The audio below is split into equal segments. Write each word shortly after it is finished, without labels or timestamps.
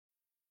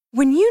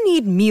When you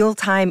need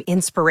mealtime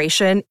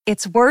inspiration,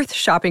 it's worth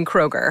shopping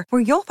Kroger,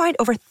 where you'll find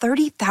over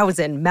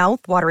 30,000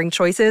 mouth-watering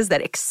choices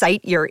that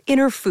excite your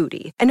inner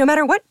foodie. And no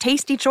matter what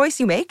tasty choice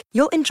you make,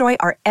 you'll enjoy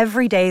our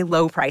everyday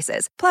low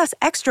prices, plus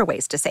extra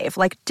ways to save,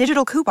 like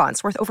digital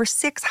coupons worth over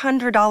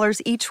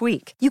 $600 each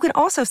week. You can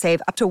also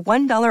save up to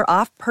 $1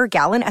 off per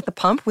gallon at the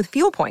pump with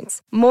fuel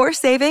points. More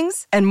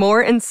savings and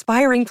more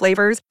inspiring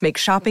flavors make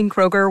shopping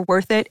Kroger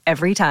worth it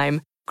every time.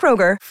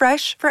 Kroger,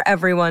 fresh for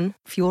everyone.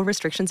 Fuel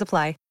restrictions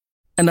apply.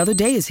 Another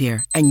day is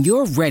here, and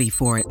you're ready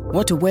for it.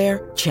 What to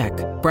wear? Check.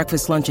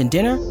 Breakfast, lunch, and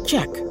dinner?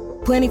 Check.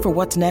 Planning for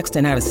what's next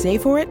and how to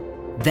save for it?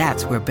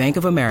 That's where Bank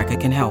of America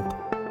can help.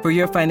 For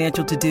your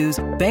financial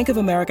to-dos, Bank of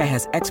America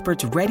has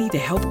experts ready to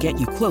help get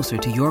you closer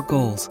to your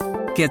goals.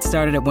 Get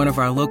started at one of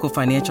our local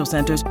financial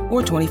centers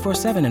or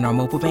 24/7 in our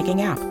mobile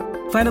banking app.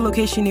 Find a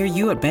location near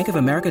you at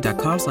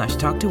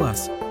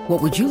bankofamerica.com/talktous. What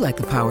would you like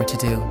the power to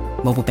do?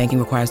 Mobile banking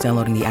requires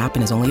downloading the app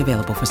and is only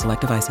available for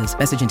select devices.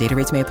 Message and data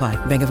rates may apply.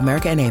 Bank of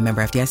America N.A.,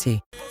 member FDIC.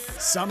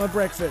 Summer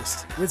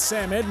Breakfast with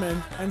Sam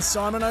Edmund and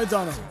Simon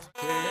O'Donnell.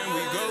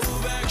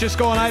 Just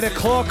gone 8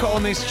 o'clock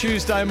on this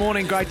Tuesday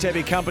morning. Great to have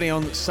your company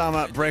on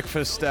Summer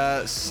Breakfast.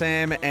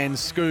 Sam and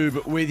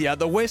Scoob with you.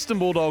 The Western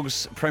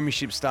Bulldogs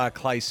premiership star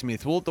Clay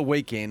Smith, well, at the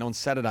weekend, on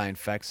Saturday in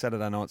fact,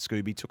 Saturday night,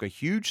 Scooby took a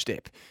huge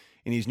step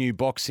in his new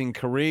boxing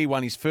career,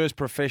 won his first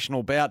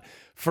professional bout.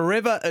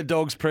 Forever a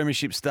Dogs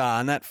premiership star,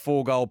 and that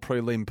 4-goal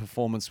prelim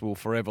performance will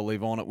forever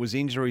live on. It was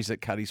injuries that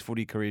cut his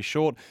footy career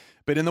short,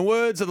 but in the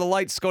words of the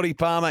late Scotty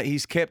Palmer,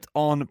 he's kept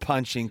on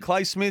punching.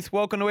 Clay Smith,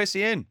 welcome to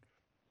SEN.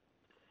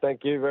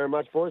 Thank you very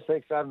much, boys.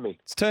 Thanks for having me.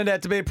 It's turned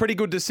out to be a pretty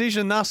good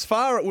decision thus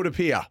far, it would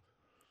appear.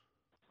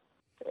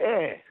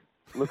 Yeah,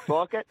 looks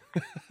like it.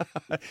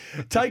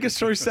 Take us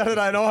through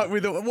Saturday night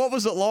with it. What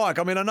was it like?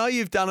 I mean, I know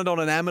you've done it on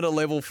an amateur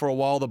level for a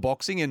while, the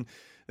boxing, and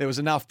there was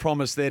enough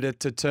promise there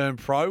to turn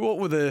pro. What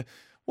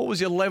was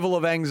your level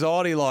of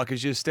anxiety like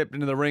as you stepped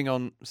into the ring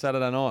on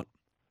Saturday night?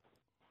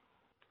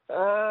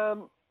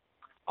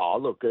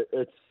 Look,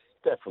 it's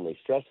definitely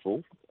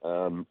stressful.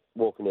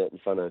 Walking out in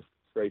front of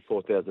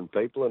 3,000-4,000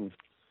 people and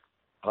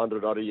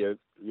 100 odd of your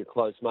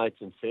close mates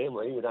and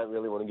family, you don't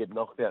really want to get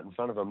knocked out in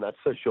front of them, that's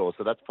for sure.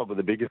 So that's probably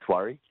the biggest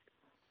worry.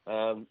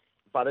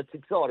 But it's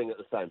exciting at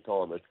the same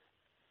time.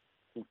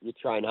 You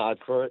train hard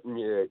for it, and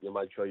you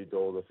make sure you do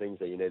all the things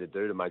that you need to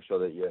do to make sure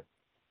that you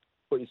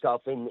put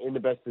yourself in the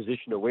best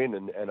position to win,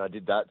 and I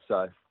did that.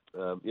 So,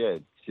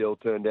 Seal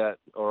turned out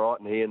all right,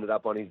 and he ended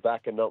up on his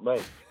back and not me.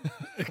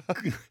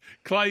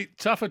 Clay,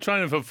 tougher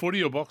training for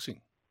footy or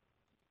boxing?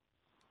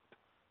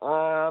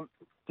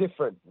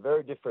 Different,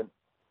 very different.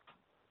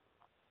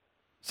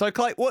 So,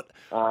 Clay, what...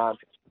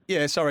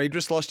 sorry,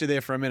 just lost you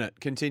there for a minute.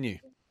 Continue.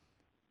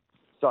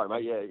 Sorry,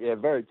 mate. Yeah,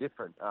 very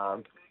different.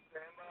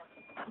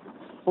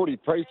 Footy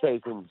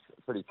pre-season's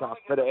pretty tough,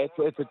 but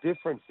it's a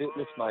different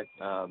fitness, mate.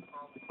 I'm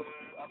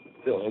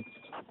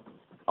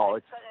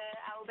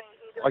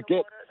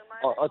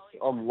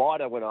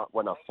lighter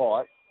when I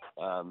fight,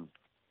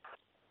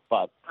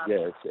 but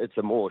yeah, it's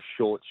a more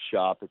short,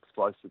 sharp,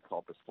 explosive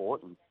type of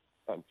sport, and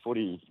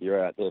footy,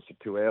 you're out there for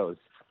 2 hours.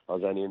 I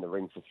was only in the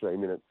ring for 3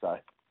 minutes, so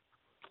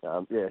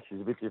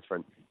she's a bit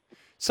different.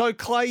 So,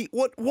 Clay,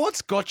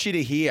 what's got you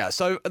to here?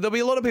 So there'll be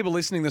a lot of people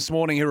listening this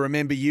morning who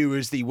remember you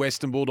as the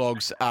Western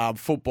Bulldogs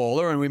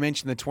footballer, and we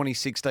mentioned the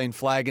 2016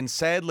 flag, and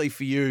sadly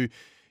for you,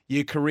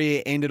 your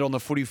career ended on the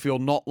footy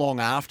field not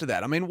long after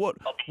that. I mean, what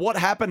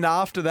happened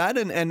after that,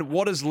 and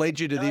what has led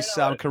you to this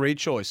career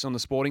choice on the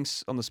sporting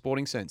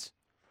sense?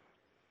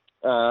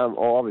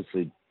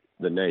 Obviously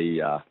the knee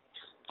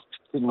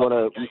didn't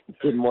want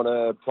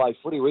to play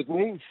footy with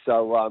me,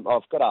 so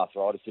I've got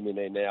arthritis in my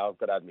knee now. I've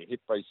got to have my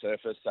hip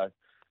resurfaced, so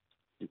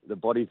the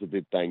body's a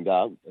bit banged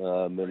up,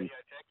 and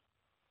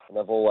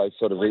I've always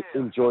sort of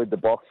enjoyed the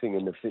boxing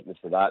and the fitness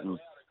of that,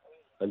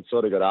 and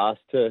sort of got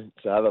asked to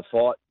have a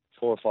fight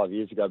 4 or 5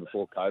 years ago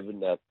before COVID,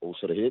 and that all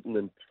sort of hit, and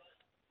then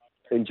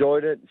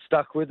enjoyed it,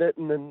 stuck with it,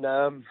 and then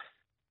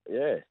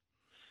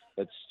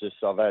it's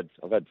just I've had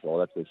that's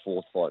my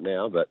 4th fight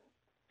now, but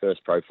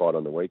first pro fight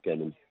on the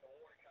weekend, and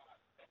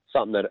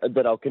something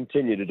that I'll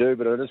continue to do,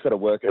 but I've just got to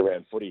work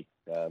around footy.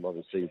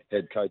 Obviously,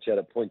 head coach out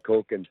at Point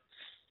Cook, and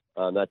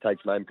that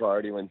takes main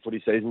priority when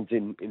footy season's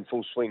in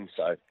full swing.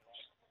 So,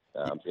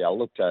 I'll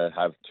look to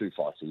have 2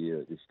 fights a year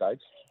at this stage.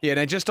 Yeah,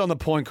 now just on the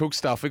Point Cook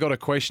stuff, we got a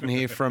question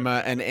here from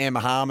an M.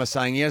 Harmer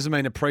saying he hasn't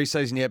been to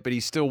pre-season yet, but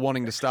he's still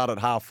wanting to start at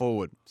half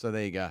forward. So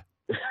there you go.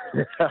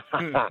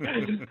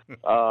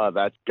 Oh,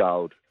 that's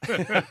gold.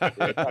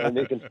 And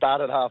you can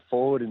start at half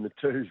forward in the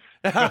twos.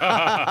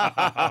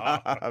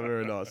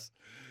 Very nice.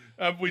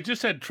 We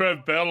just had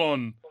Trev Bell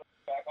on,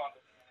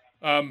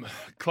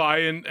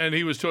 Clay, and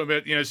he was talking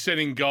about,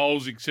 setting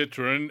goals,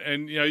 etc.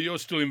 And you're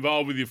still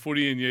involved with your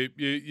footy and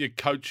your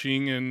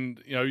coaching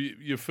and,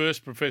 your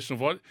first professional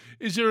fight.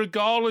 Is there a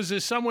goal? Is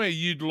there somewhere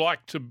you'd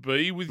like to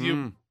be with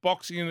your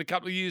boxing in a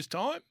couple of years'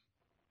 time?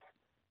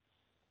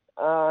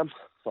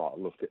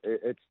 Look,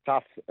 it's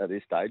tough at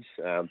this stage.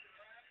 I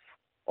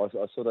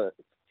sort of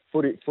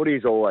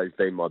footy's always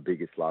been my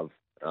biggest love.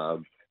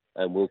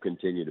 and will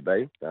continue to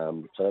be.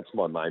 So that's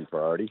my main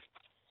priority.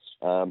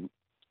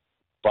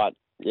 But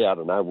yeah, I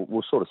don't know.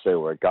 We'll sort of see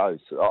where it goes.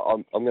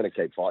 I'm going to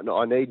keep fighting.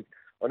 I need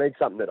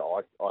something that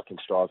I can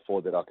strive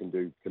for, that I can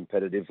do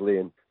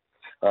competitively,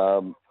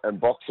 and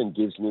boxing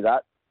gives me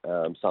that.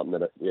 Something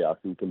that I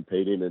can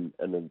compete in,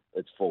 and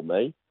it's for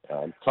me.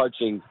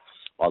 Coaching,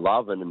 I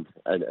love, and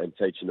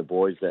teaching the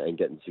boys and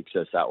getting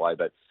success that way.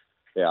 But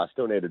yeah, I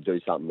still need to do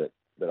something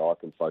that I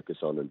can focus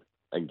on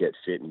and get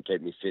fit and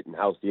keep me fit and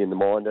healthy in the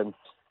mind and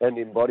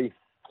in body.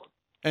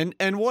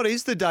 And what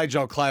is the day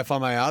job, Clay, if I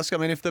may ask? I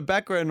mean, if the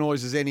background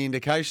noise is any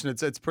indication,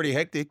 it's pretty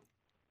hectic.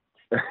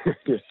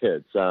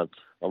 It's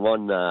I'm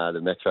on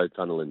the Metro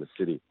Tunnel in the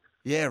city.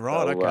 Yeah,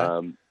 right, so,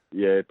 okay.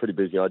 Yeah, pretty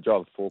busy. I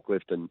drive a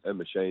forklift and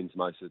machines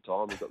most of the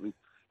time. I've got my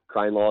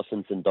crane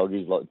license and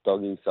doggies, so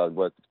I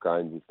work with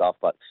cranes and stuff,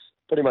 but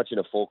pretty much in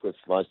a forklift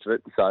for most of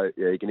it. So,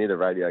 yeah, you can hear the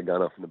radio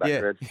going off in the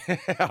background.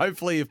 Yeah.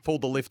 Hopefully you've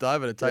pulled the lift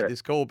over to take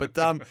this call. But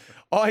how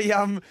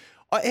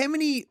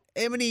many?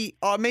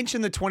 I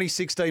mentioned the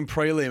 2016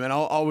 prelim, and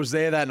I was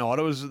there that night.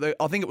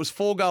 I think it was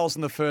 4 goals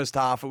in the first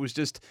half. It was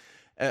just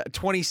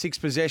 26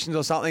 possessions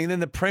or something, and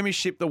then the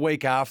premiership the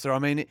week after. I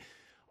mean,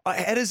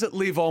 how does it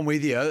live on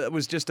with you? It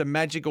was just a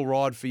magical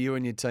ride for you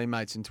and your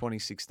teammates in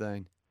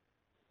 2016.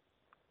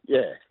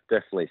 Yeah,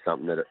 definitely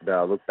something that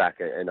I look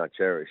back at and I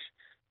cherish.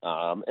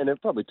 And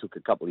it probably took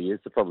a couple of years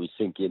to probably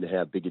sink in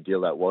how big a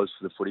deal that was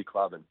for the footy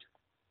club. And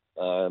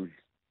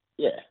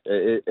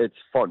it's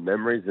fond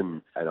memories,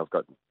 and I've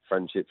got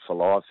friendship for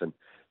life and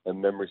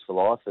memories for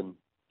life. And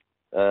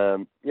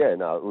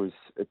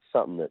it's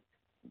something that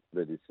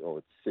it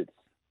sits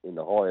in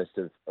the highest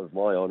of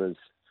my honours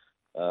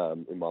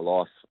in my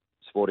life,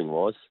 sporting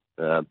wise.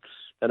 And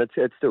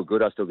it's still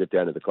good. I still get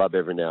down to the club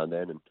every now and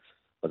then, and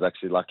I was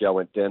actually lucky. I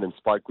went down and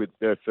spoke with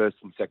their first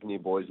and second year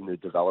boys in the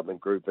development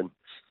group, and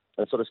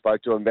sort of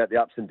spoke to them about the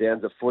ups and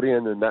downs of footy,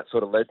 and that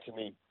sort of led to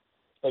me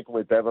speaking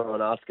with Bevan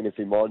and asking if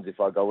he minds if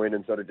I go in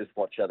and sort of just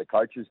watch how the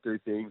coaches do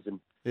things and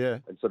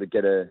sort of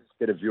get a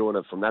view on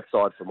it from that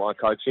side for my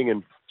coaching,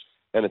 and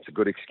it's a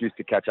good excuse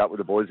to catch up with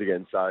the boys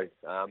again. So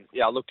I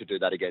look to do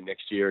that again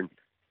next year and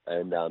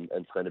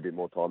spend a bit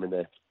more time in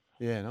there.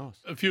 Yeah, nice.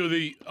 A few of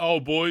the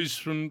old boys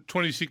from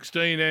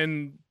 2016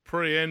 and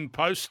pre and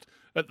post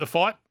at the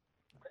fight?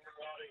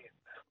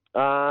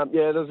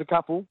 There's a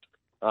couple.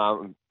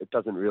 It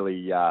doesn't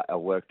really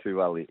work too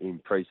well in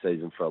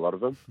pre-season for a lot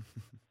of them.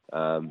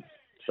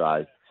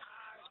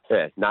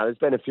 There's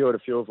been a few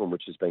of them,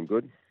 which has been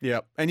good.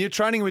 Yeah, and you're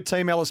training with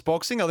Team Ellis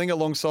Boxing, I think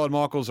alongside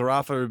Michael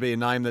Zarafa would be a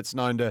name that's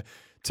known to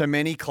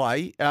many,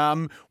 Clay.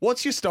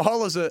 What's your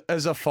style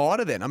as a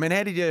fighter then? I mean,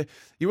 how did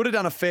you would have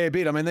done a fair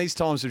bit. I mean, these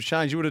times have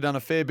changed. You would have done a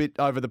fair bit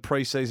over the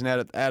pre-season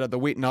out at the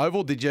Whitten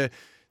Oval. Did you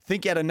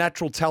think you had a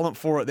natural talent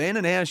for it then?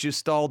 And how's your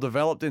style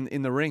developed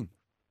in the ring?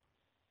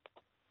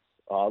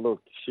 Oh,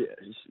 look,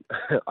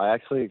 I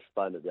actually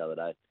explained it the other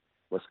day.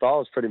 My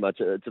style is pretty much,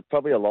 it's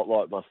probably a lot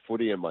like my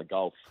footy and my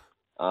golf.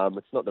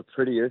 It's not the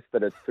prettiest,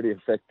 but it's pretty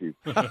effective.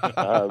 Look,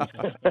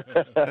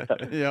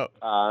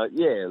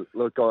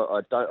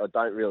 I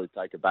don't really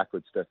take a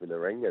backward step in the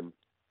ring, and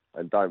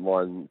don't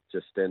mind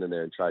just standing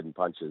there and trading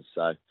punches.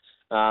 So,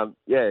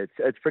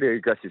 it's pretty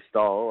aggressive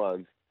style.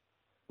 I've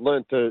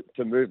learned to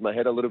move my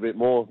head a little bit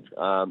more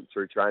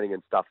through training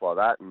and stuff like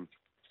that, and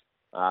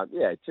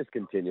it's just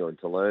continuing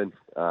to learn.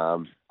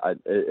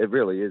 It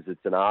really is.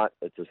 It's an art.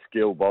 It's a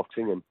skill,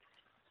 boxing, and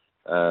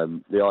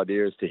the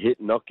idea is to hit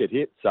and not get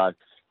hit. So,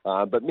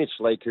 but Mitch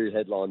Leake, who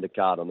headlined the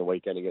card on the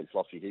weekend against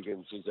Lockie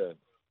Higgins, is a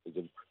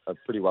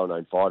pretty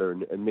well-known fighter,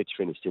 and Mitch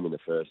finished him in the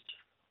first.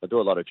 I do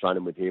a lot of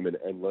training with him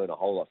and learn a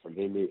whole lot from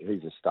him.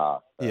 He's a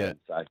star. Michael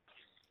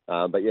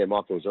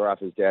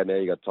Zarafa's down there.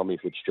 You got Tommy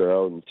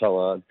Fitzgerald and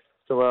Talan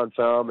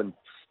Farm, and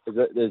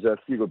there's a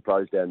few good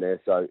pros down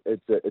there, so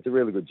it's a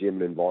really good gym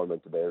and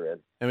environment to be around.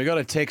 And we got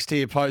a text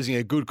here posing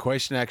a good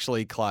question,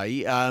 actually,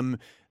 Clay.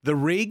 The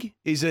rig,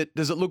 does it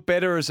look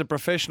better as a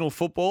professional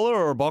footballer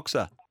or a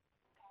boxer?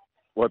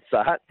 What's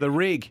that? The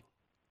rig.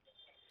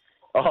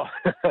 Oh,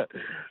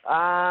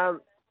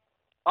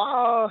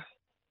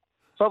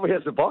 probably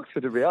as a boxer,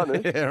 to be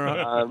honest. Yeah,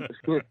 right.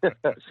 Well,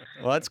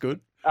 that's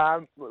good.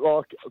 But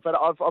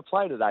I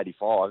played at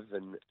 85,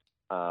 and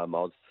I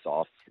was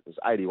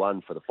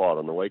 81 for the fight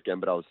on the weekend,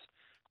 but I was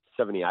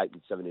 78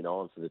 and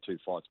 79 for the 2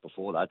 fights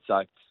before that.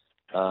 So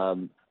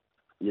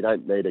you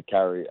don't need to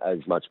carry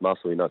as much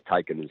muscle. You're not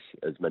taking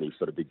as many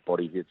sort of big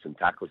body hits and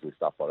tackles and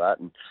stuff like that.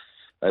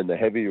 And the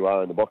heavier you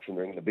are in the boxing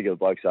ring, the bigger the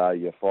blokes are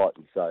you're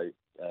fighting. So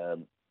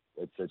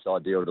it's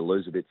ideal to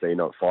lose a bit so you're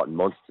not fighting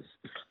monsters.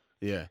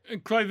 Yeah.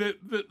 And Clay,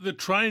 the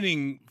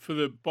training for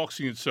the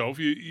boxing itself,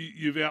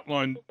 you've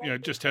outlined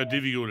just how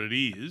difficult it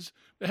is.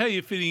 But how are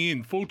you fitting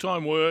in?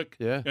 Full-time work?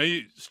 Yeah.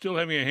 You're still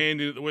having a hand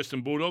in at the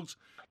Western Bulldogs,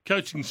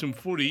 coaching some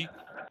footy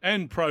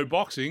and pro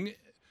boxing.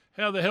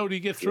 How the hell do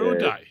you get through a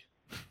day?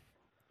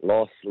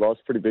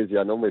 Life's pretty busy.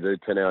 I normally do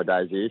 10-hour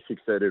days here,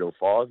 6:30 till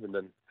 5, and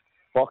then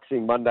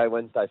boxing Monday,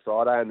 Wednesday,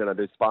 Friday, and then I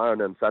do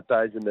sparring on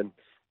Saturdays, and then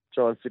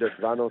try and fit a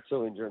run or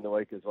two in during the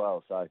week as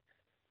well. So,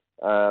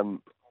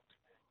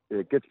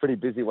 it gets pretty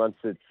busy once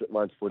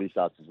footy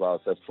starts as well.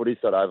 So footy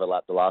sort of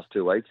overlapped the last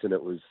 2 weeks, and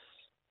it was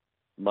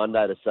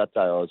Monday to Saturday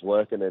I was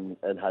working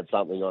and had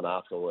something on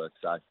after work.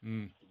 So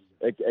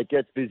it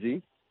gets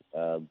busy,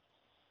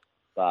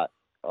 but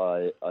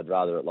I'd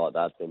rather it like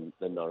that than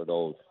not at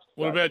all.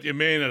 What about your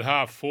man at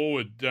half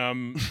forward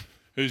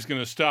who's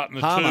going to start in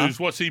the Harmer. twos?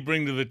 What's he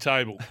bring to the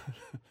table?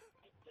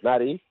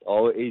 Matty,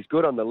 he's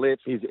good on the lip.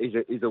 He's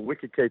a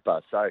wicket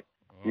keeper, so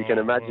you can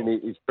imagine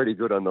he's pretty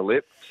good on the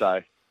lip.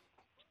 So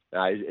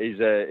he's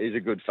a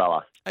good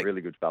fella,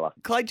 really good fella.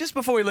 Clay, just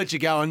before we let you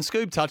go, and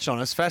Scoob touched on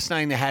it, it's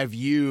fascinating to have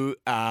you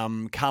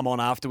come on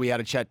after we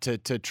had a chat to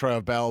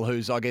Trevor Bell,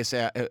 who's, I guess,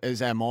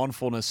 is our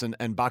mindfulness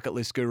and bucket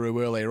list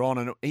guru earlier on.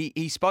 And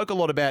he spoke a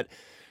lot about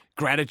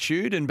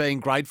gratitude and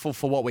being grateful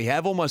for what we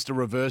have, almost a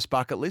reverse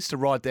bucket list to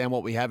write down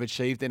what we have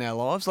achieved in our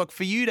lives. Like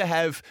for you to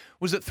have,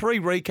 was it 3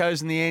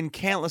 Ricos in the end,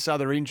 countless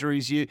other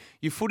injuries, your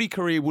footy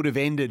career would have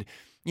ended,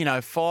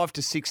 5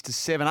 to 6 to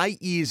 7,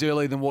 8 years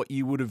earlier than what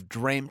you would have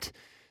dreamt.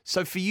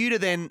 So for you to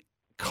then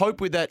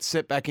cope with that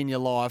setback in your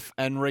life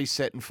and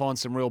reset and find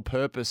some real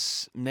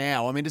purpose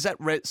now, I mean, does that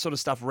sort of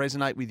stuff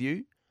resonate with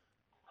you?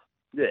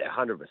 Yeah,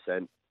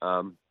 100%.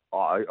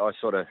 I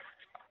sort of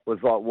was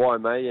like, why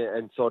me?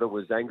 And sort of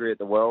was angry at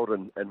the world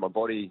and my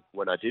body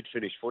when I did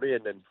finish footy,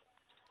 and then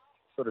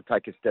sort of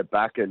take a step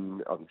back,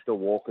 and I can still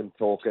walk and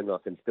talk and I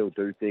can still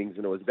do things.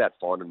 And it was about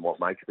finding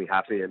what makes me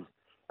happy and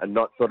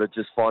not sort of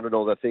just finding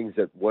all the things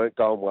that weren't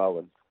going well.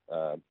 And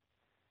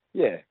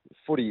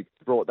footy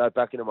brought that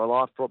back into my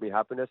life, brought me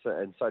happiness,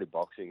 and so did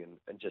boxing,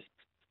 and just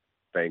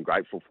being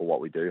grateful for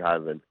what we do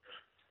have. And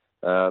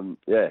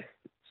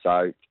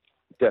so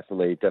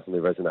definitely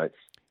resonates.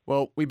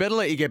 Well, we better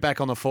let you get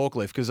back on the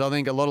forklift because I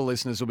think a lot of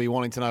listeners will be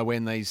wanting to know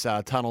when these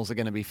tunnels are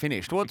going to be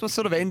finished. What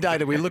sort of end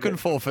date are we looking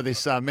for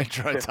this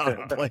Metro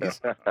tunnel,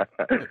 please?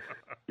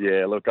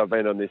 Yeah, look, I've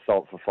been on this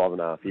salt for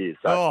 5.5 years.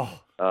 So,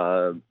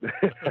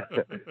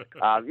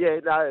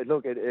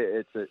 look,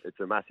 it's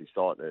a massive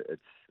site.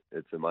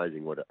 It's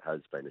amazing what it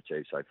has been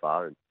achieved so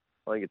far, and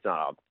I think it's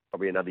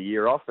probably another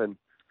year off, and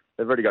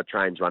they've already got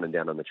trains running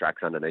down on the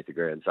tracks underneath the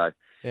ground. So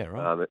yeah,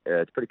 right.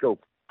 It's pretty cool.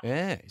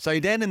 Yeah. So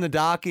you're down in the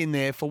dark in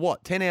there for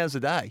what, 10 hours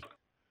a day?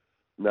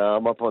 No,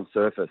 I'm up on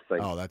surface.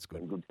 Oh, that's good.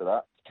 I'm good for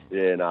that.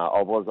 Yeah, no,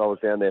 I was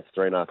down there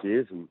for 3.5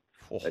 years, and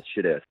that's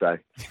shit house day.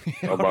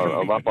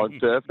 I'm up on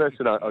surface,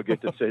 and I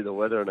get to see the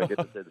weather, and I get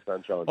to see the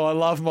sunshine. I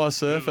love my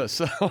surface.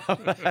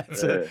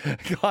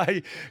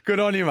 Clay, good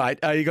on you, mate.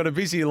 You got a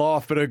busy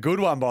life, but a good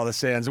one by the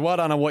sounds. Well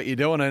done on what you're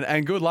doing,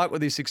 and good luck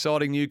with this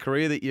exciting new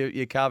career that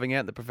you're carving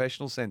out in the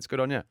professional sense. Good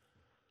on you.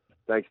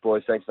 Thanks,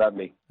 boys. Thanks for having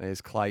me.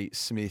 There's Clay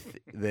Smith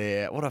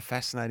there. What a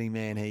fascinating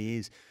man he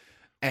is.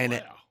 And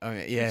Wow.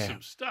 yeah,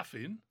 Some stuff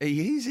in.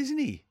 he is, isn't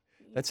he?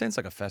 That sounds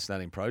like a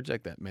fascinating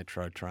project, that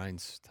Metro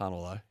Trains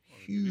tunnel, though.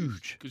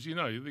 Huge. Because, they're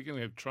going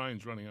to have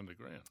trains running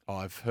underground.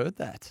 I've heard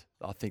that.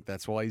 I think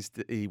that's why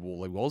he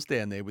was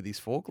down there with his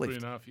forklift.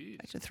 3.5 years.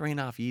 Imagine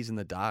 3.5 years in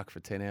the dark for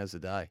 10 hours a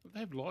day. But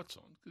they have lights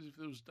on, because if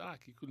it was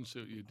dark, you couldn't see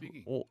what you were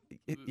digging.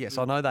 Yes,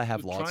 I know they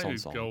have the lights train on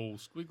would some, go all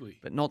squiggly.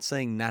 but not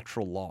seeing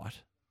natural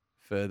light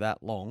for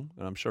that long,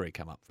 and I'm sure he'd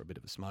come up for a bit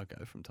of a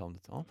smoko from time to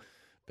time.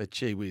 But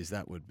gee whiz,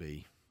 that's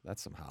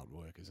some hard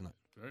work, isn't it?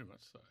 Very much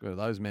so. Well,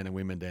 those men and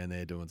women down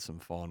there doing some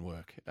fine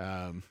work.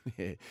 Yeah,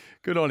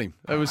 good on him.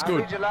 That was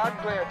good.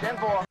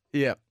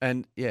 Yeah,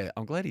 and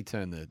I'm glad he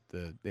turned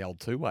the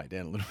old two-way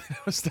down a little bit.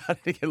 It was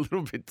starting to get a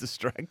little bit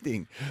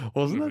distracting,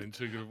 wasn't it? Been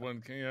too good of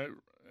one.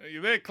 Are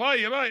you there,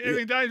 Clay?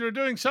 Any danger of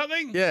doing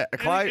something? Yeah,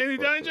 Clay. Any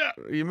danger?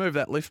 You move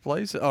that lift,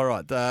 please. All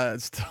right,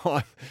 it's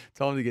time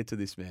to get to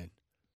this man.